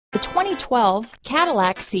The 2012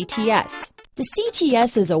 Cadillac CTS. The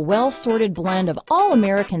CTS is a well-sorted blend of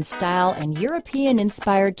all-American style and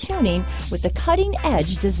European-inspired tuning with a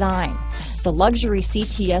cutting-edge design. The luxury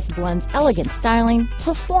CTS blends elegant styling,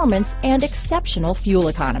 performance, and exceptional fuel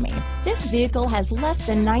economy. This vehicle has less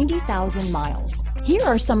than 90,000 miles. Here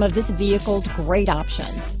are some of this vehicle's great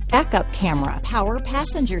options: backup camera, power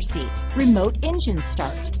passenger seat, remote engine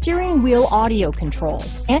start, steering wheel audio controls,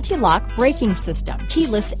 anti-lock braking system,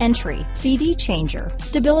 keyless entry, CD changer,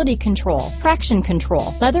 stability control, traction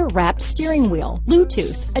control, leather-wrapped steering wheel,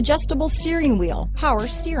 Bluetooth, adjustable steering wheel, power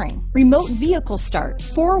steering, remote vehicle start,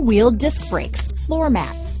 four-wheel disc brakes, floor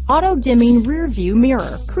mats, auto-dimming rear view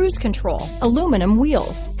mirror, cruise control, aluminum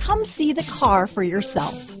wheels. Come see the car for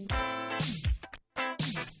yourself.